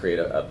to create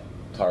a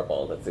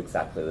tarball that's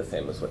exactly the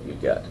same as what you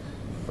get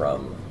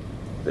from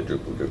the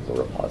Drupal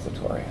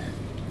repository.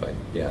 But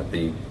yeah,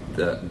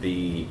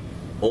 the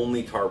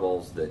only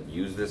tarballs that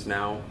use this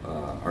now,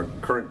 our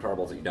current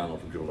tarballs that you download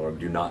from Drupal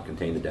do not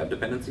contain the dev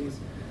dependencies,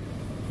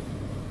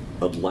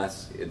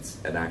 unless it's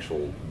an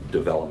actual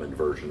development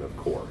version of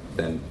core.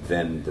 Then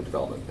the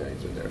development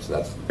things are there. So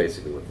that's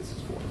basically what this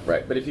is for.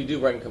 Right, but if you do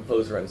run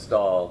composer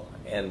install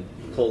and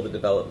pull the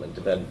development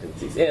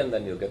dependencies in,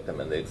 then you'll get them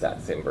in the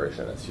exact same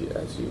version as you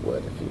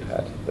would if you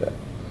had the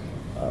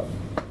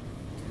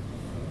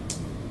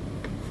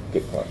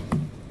Git clone.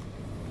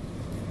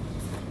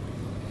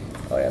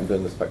 Oh yeah, I'm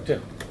doing this part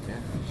too.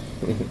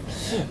 Yeah.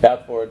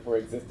 Path forward for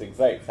existing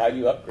sites. How do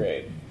you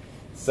upgrade?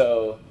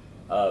 So,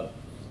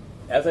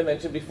 as I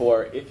mentioned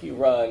before, if you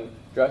run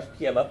drush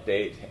pm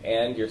update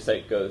and your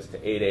site goes to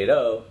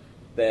 8.8.0,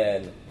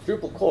 then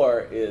Drupal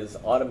core is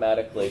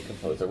automatically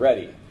Composer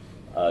ready.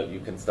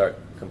 You can start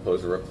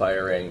Composer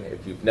requiring,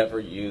 if you've never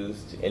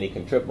used any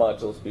contrib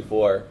modules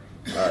before,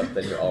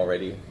 then you're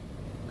already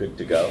good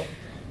to go.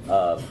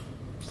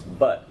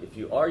 But if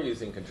you are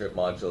using contrib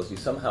modules, you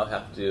somehow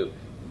have to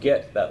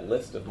get that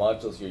list of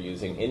modules you're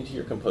using into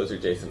your Composer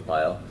JSON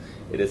file.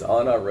 It is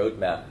on our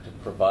roadmap to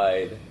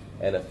provide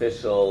an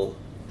official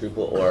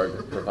Drupal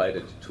org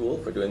provided tool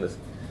for doing this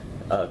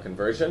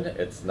conversion.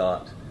 It's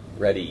not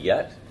ready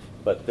yet,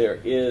 but there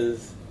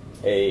is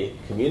a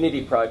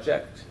community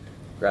project,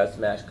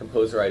 Grasmash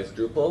Composerized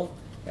Drupal,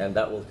 and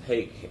that will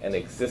take an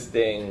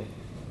existing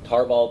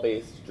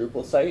tarball-based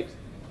Drupal site,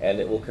 and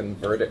it will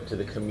convert it to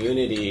the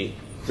community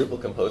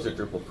Drupal-composer,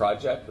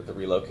 Drupal-project with the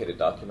relocated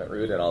document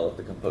root and all of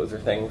the composer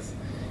things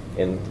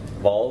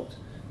involved.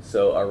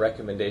 So our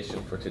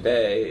recommendation for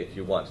today, if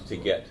you want to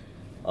get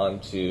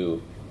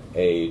onto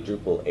a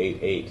Drupal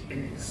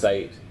 8.8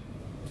 site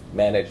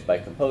managed by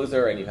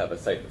Composer and you have a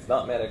site that's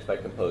not managed by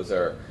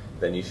Composer,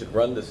 then you should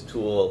run this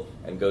tool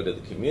and go to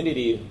the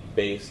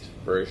community-based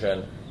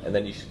version, and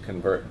then you should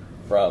convert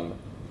from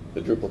the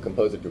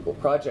Drupal-composer,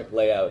 Drupal-project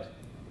layout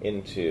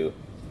into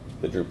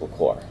the Drupal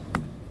core.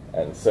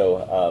 And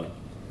so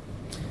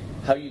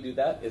how you do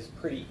that is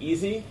pretty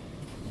easy.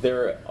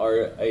 There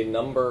are a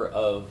number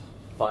of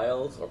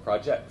files or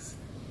projects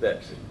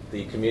that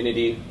the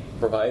community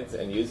provides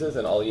and uses,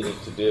 and all you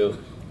need to do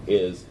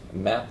is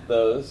map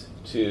those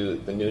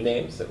to the new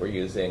names that we're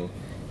using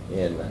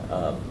in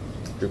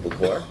Drupal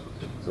core.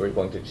 So we're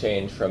going to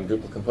change from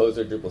Drupal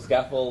Composer, Drupal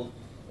Scaffold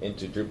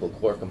into Drupal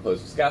Core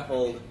Composer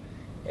Scaffold.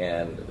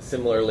 And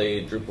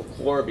similarly, Drupal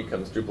Core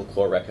becomes Drupal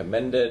Core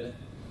Recommended.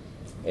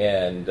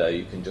 And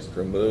you can just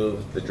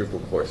remove the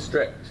Drupal Core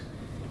Strict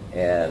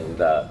and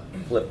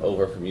flip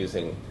over from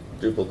using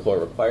Drupal Core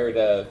Require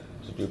Dev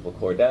to Drupal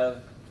Core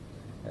Dev.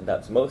 And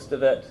that's most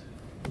of it.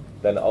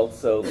 Then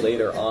also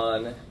later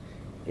on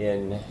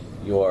in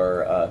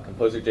your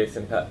Composer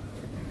JSON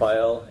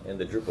file in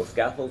the Drupal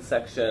Scaffold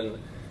section,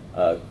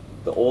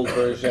 the old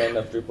version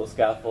of Drupal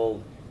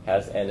Scaffold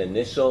has an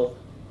initial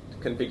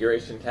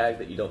configuration tag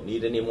that you don't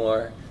need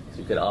anymore, so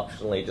you can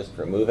optionally just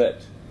remove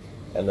it.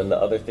 And then the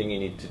other thing you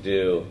need to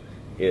do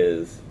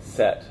is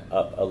set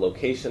up a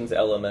locations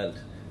element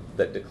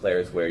that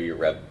declares where your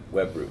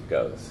web root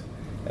goes.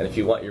 And if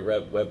you want your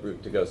web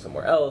root to go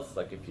somewhere else,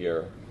 like if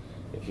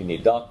you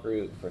need doc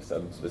root for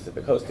some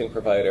specific hosting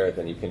provider,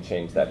 then you can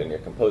change that in your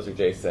Composer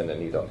JSON,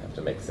 and you don't have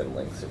to make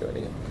symlinks or do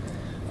any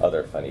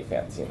other funny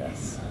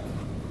fanciness.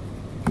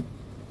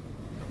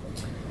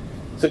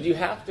 So do you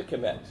have to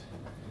commit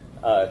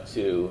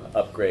to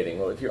upgrading?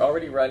 Well, if you're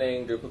already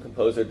running Drupal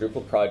Composer,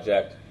 Drupal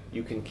Project,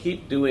 you can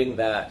keep doing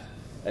that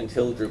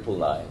until Drupal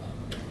 9.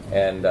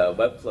 And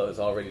Webflow has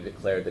already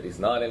declared that he's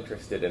not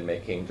interested in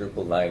making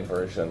Drupal 9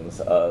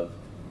 versions of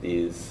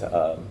these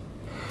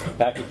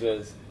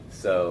packages,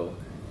 so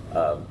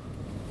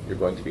you're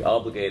going to be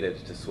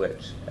obligated to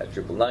switch at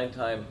Drupal 9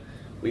 time.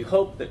 We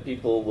hope that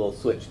people will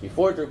switch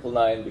before Drupal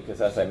 9 because,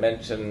 as I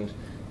mentioned,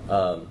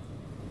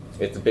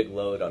 it's a big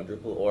load on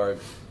Drupal org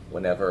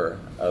whenever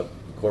a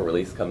core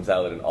release comes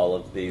out and all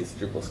of these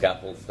Drupal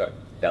scaffolds start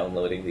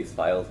downloading these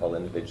files all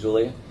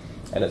individually.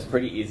 And it's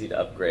pretty easy to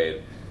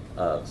upgrade,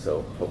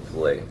 so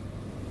hopefully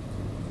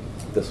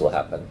this will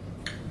happen.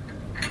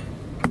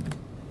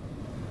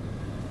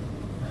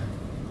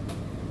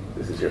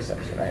 This is your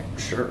section, right?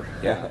 Sure,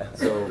 yeah.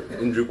 So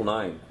in Drupal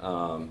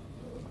 9,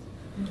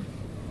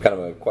 kind of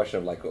a question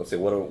of like, let's say,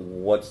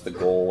 what's the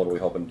goal? What are we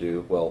hoping to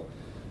do? Well,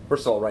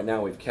 first of all, right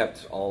now we've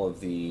kept all of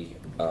the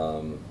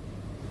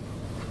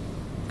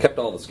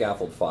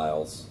scaffold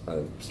files.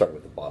 Starting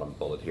with the bottom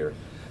bullet here.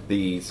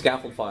 The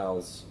scaffold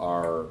files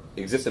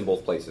exist in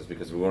both places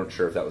because we weren't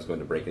sure if that was going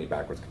to break any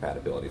backwards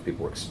compatibility. If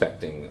people were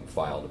expecting a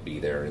file to be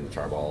there in the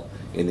tarball,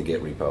 in the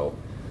Git repo,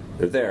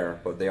 they're there,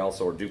 but they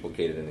also are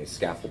duplicated in a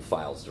scaffold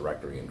files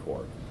directory in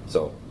core.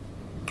 So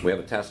we have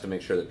a test to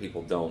make sure that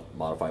people don't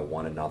modify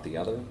one and not the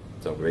other.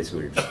 So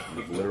basically,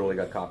 we've literally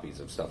got copies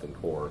of stuff in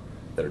core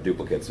that are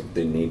duplicates that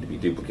didn't need to be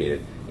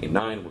duplicated. In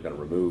 9, we're going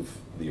to remove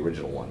the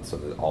original one, so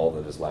that all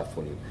that is left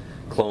when you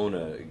clone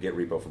a Git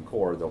repo from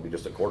core, there'll be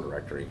just a core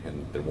directory,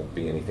 and there won't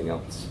be anything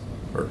else,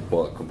 or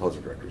well, a composer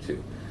directory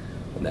too.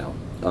 Now,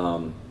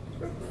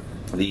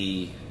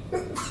 the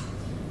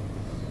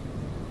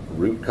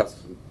root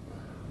custom.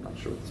 I'm not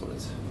sure what this one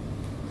is.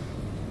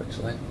 Which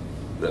line?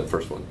 The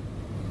first one.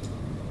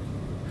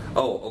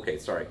 Oh, okay.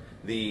 Sorry.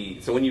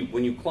 So when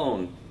you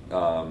clone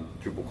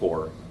Drupal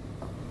core,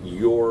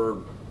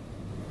 you're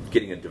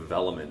getting a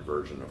development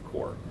version of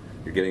core.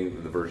 You're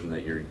getting the version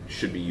that you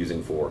should be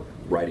using for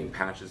writing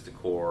patches to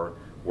core,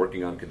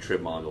 working on contrib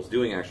modules,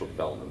 doing actual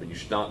development, but you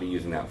should not be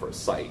using that for a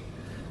site.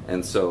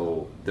 And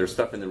so there's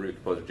stuff in the root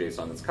composer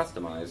JSON that's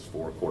customized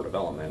for core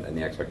development, and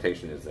the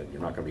expectation is that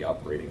you're not going to be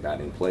upgrading that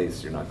in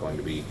place. You're not going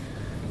to be,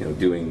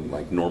 doing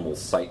like normal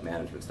site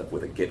management stuff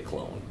with a Git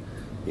clone.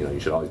 You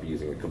should always be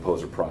using a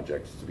composer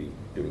project to be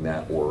doing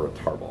that, or a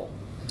tarball.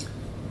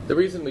 The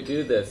reason we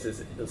do this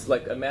is, it's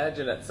like,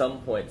 imagine at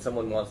some point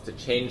someone wants to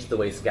change the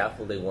way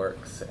scaffolding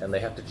works, and they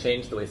have to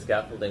change the way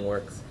scaffolding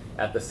works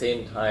at the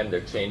same time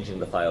they're changing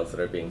the files that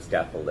are being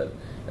scaffolded.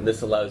 And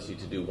this allows you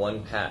to do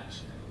one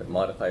patch that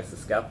modifies the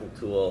scaffold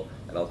tool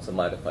and also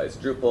modifies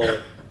Drupal,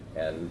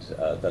 and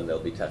then they'll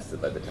be tested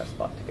by the test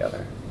bot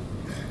together.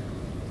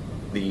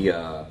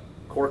 The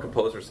core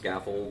composer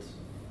scaffold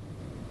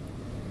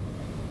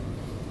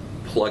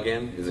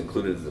plugin is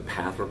included as a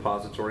path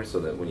repository, so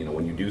that when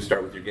you do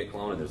start with your Git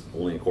clone and there's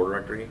only a core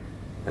directory,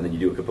 and then you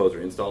do a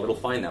composer install, it'll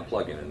find that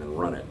plugin and then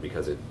run it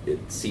because it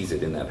sees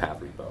it in that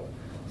path repo.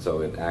 So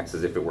it acts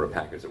as if it were a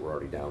package that we're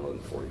already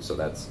downloading for you. So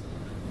that's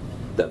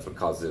what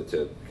causes it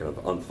to kind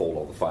of unfold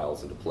all the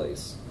files into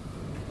place.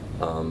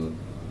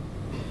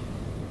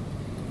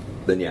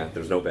 then yeah,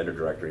 there's no vendor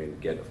directory in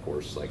Git, of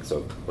course. Like,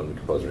 so when the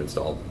composer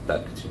installed,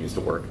 that continues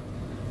to work.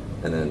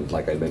 And then,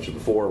 like I mentioned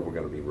before, we're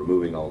going to be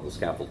removing all the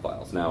scaffold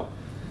files. Now,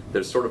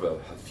 there's sort of a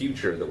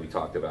future that we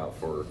talked about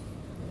for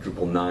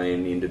Drupal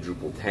 9 into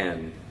Drupal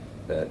 10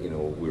 that, you know,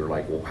 we were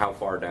like, well, how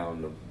far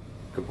down the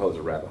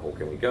composer rabbit hole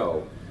can we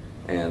go?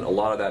 And a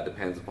lot of that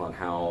depends upon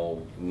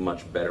how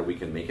much better we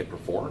can make it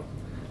perform.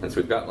 And so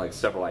we've got like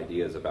several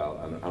ideas about,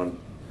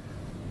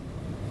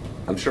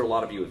 I'm sure a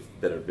lot of you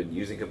that have been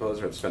using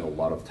Composer have spent a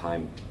lot of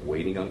time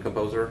waiting on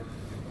Composer,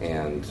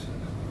 and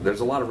there's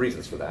a lot of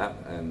reasons for that,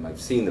 and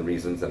I've seen the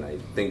reasons, and I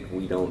think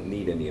we don't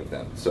need any of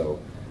them. So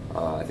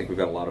I think we've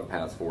got a lot of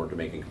paths forward to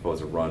making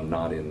Composer run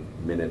not in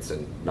minutes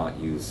and not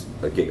use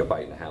a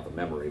gigabyte and a half of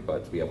memory,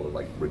 but to be able to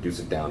like reduce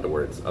it down to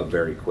where it's a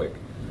very quick,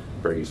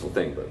 very useful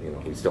thing. But you know,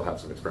 we still have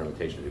some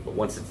experimentation to do. But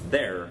once it's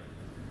there,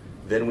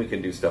 then we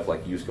can do stuff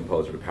like use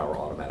Composer to power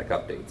automatic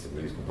updates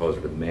and use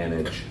Composer to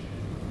manage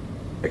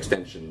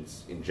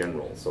extensions in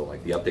general. So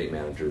like the update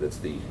manager, that's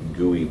the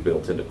GUI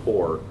built into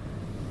core.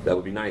 That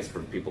would be nice for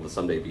people to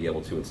someday be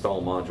able to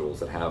install modules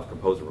that have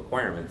Composer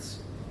requirements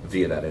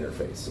via that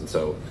interface. And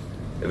so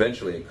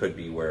eventually it could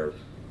be where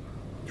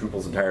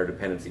Drupal's entire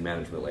dependency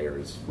management layer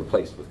is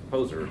replaced with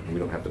Composer, and we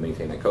don't have to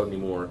maintain that code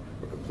anymore.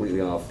 We're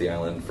completely off the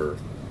island for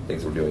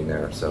things we're doing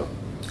there. So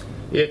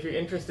yeah, if you're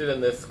interested in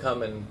this,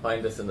 come and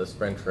find us in the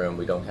sprint room.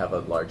 We don't have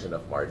a large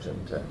enough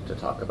margin to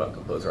talk about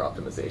Composer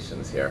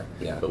optimizations here.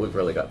 Yeah. But we've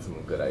really got some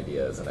good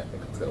ideas, and I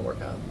think it's going to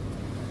work out.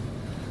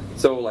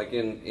 So like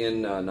in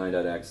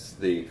 9.x,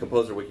 the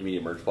Composer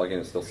Wikimedia merge plugin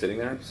is still sitting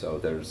there. So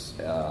there's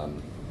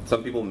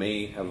some people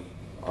maybe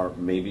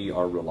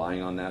are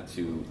relying on that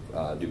to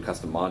do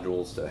custom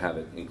modules, to have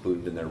it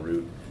included in their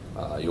root.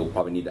 You'll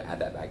probably need to add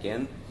that back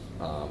in.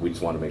 We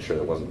just want to make sure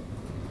that it wasn't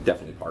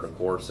definitely part of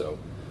core. So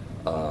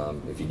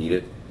if you need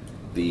it,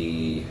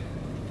 the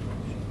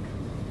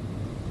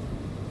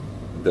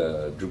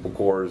Drupal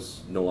core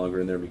is no longer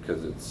in there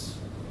because it's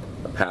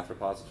a path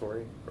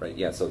repository, right?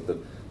 Yeah.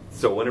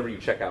 So whenever you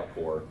check out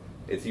core,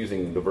 it's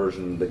using the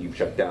version that you've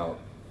checked out,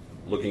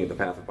 looking at the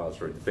path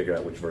repository to figure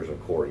out which version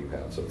of core you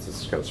have. So it's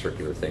this kind of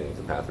circular thing with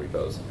the path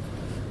repos.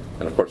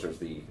 And of course there's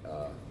the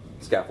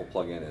scaffold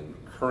plugin, and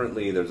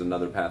currently there's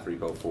another path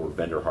repo for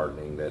vendor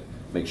hardening that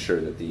makes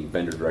sure that the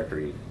vendor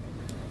directory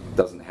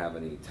doesn't have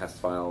any test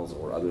files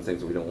or other things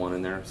that we don't want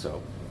in there.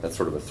 So that's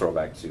sort of a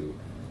throwback to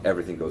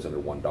everything goes under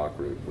one doc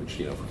root, which,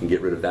 you know, if we can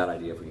get rid of that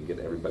idea, if we can get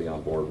everybody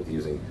on board with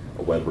using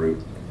a web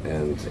root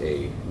and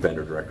a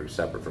vendor directory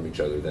separate from each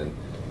other, then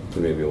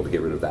we may be able to get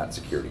rid of that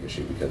security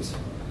issue. Because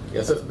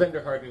yeah, so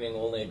vendor hardening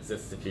only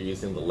exists if you're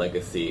using the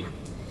legacy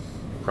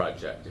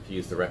project. If you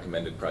use the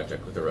recommended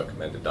project with the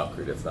recommended doc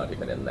root, it's not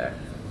even in there.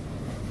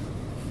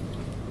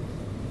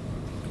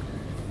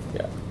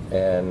 Yeah,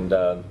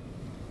 and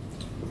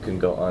we can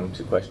go on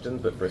to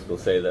questions, but first we'll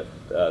say that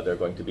there are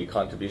going to be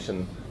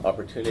contribution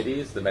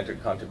opportunities. The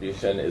mentored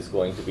contribution is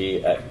going to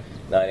be at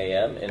 9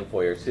 a.m. in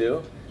Foyer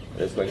 2.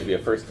 There's going to be a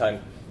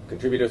first-time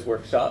contributors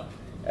workshop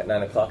at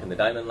 9 o'clock in the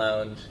Diamond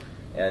Lounge,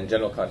 and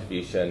general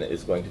contribution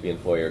is going to be in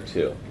Foyer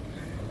 2.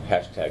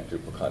 Hashtag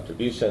Drupal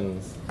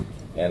contributions,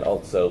 and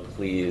also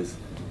please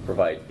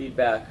provide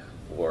feedback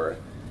for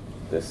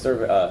the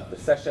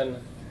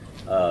session.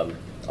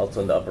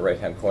 Also in the upper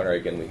right-hand corner,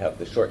 again, we have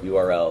the short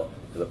URL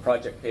to the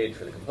project page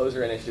for the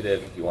Composer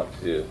Initiative if you want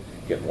to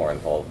get more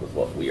involved with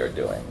what we are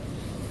doing.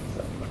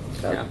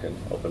 So now you can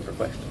open for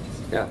questions.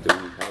 Yeah,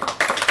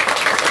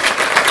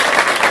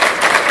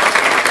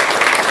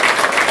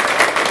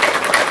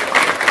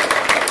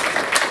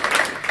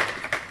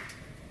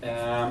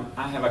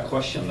 I have a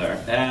question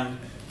there.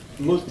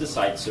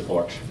 Multi-site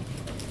support.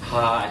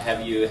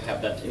 Have you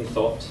had that in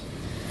thought?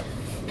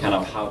 Kind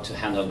of how to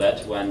handle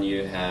that when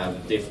you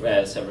have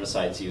several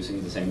sites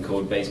using the same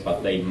code base,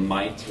 but they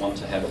might want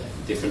to have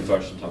different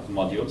versions of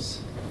modules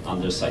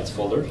under sites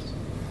folders?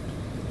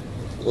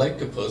 Like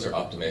Composer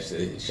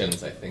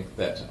optimizations, I think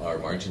that our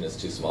margin is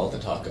too small to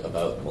talk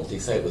about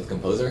multi-site with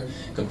Composer.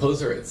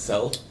 Composer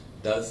itself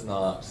does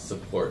not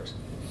support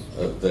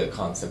the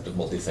concept of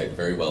multi-site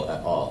very well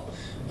at all.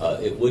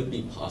 It would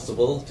be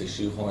possible to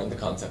shoehorn the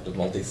concept of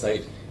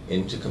multi-site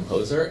into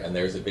Composer, and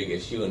there's a big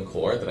issue in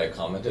core that I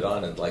commented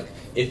on, and like,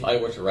 if I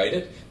were to write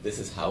it, this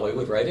is how I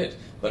would write it,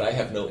 but I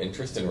have no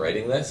interest in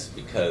writing this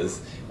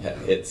because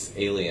it's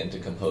alien to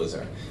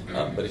Composer.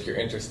 But if you're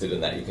interested in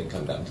that, you can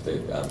come down to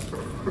the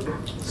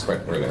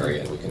sprint room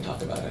area and we can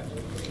talk about it.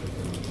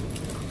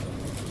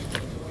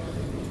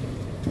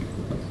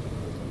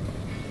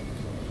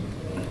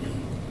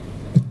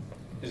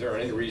 Is there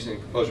any reason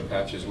Composer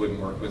patches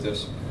wouldn't work with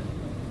this?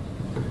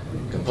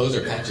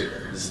 Composer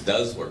patches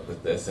does work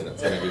with this, and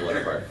it's going to be one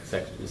of our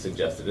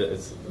suggested.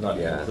 It's not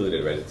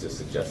included, right? It's just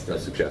suggested.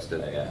 That's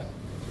suggested. Yeah.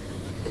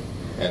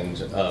 And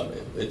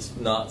it's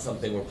not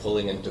something we're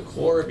pulling into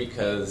core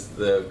because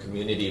the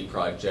community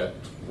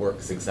project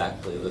works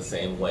exactly the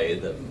same way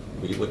that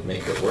we would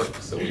make it work,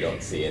 so we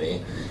don't see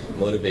any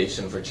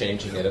motivation for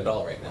changing it at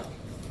all right now.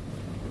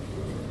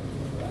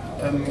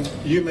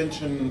 You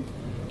mentioned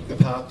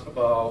the part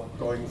about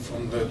going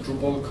from the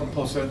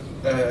Drupal-composer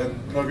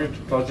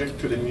project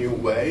to the new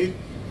way,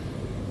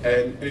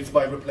 and it's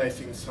by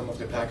replacing some of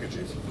the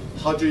packages.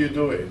 How do you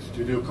do it? Do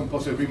you do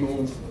composer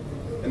remove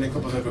and then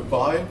composer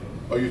reply,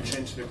 or you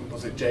change the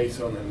composer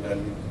JSON and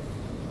then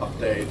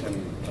update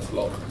and just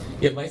log?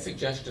 Yeah, my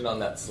suggestion on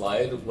that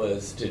slide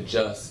was to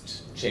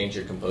just change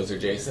your composer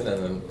JSON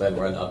and then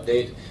run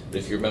update. But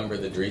if you remember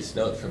the Dries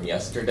note from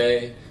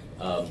yesterday,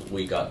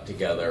 we got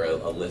together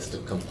a list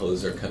of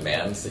composer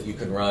commands that you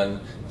can run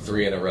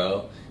 3 in a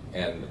row.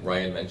 And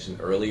Ryan mentioned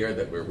earlier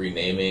that we're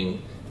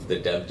renaming the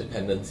dev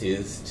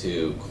dependencies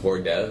to core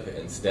dev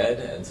instead.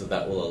 And so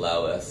that will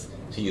allow us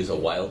to use a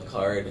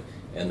wildcard,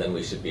 and then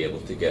we should be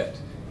able to get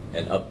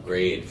an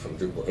upgrade from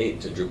Drupal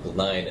 8 to Drupal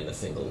 9 in a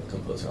single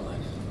composer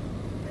line.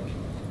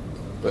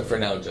 But for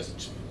now,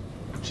 just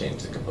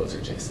change the composer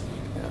JSON.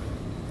 Yeah.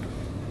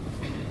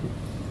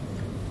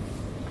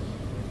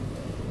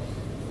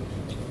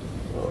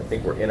 Well, I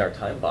think we're in our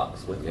time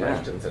box with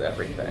questions and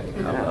everything.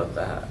 How about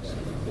that?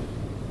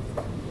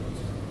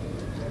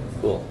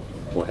 Cool.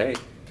 Well, hey.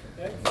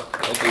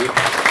 Thank you.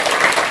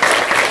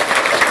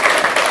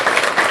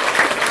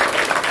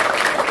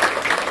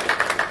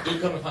 Do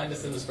come and find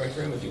us in the sprint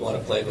room if you want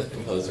to play with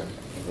Composer.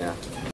 Yeah.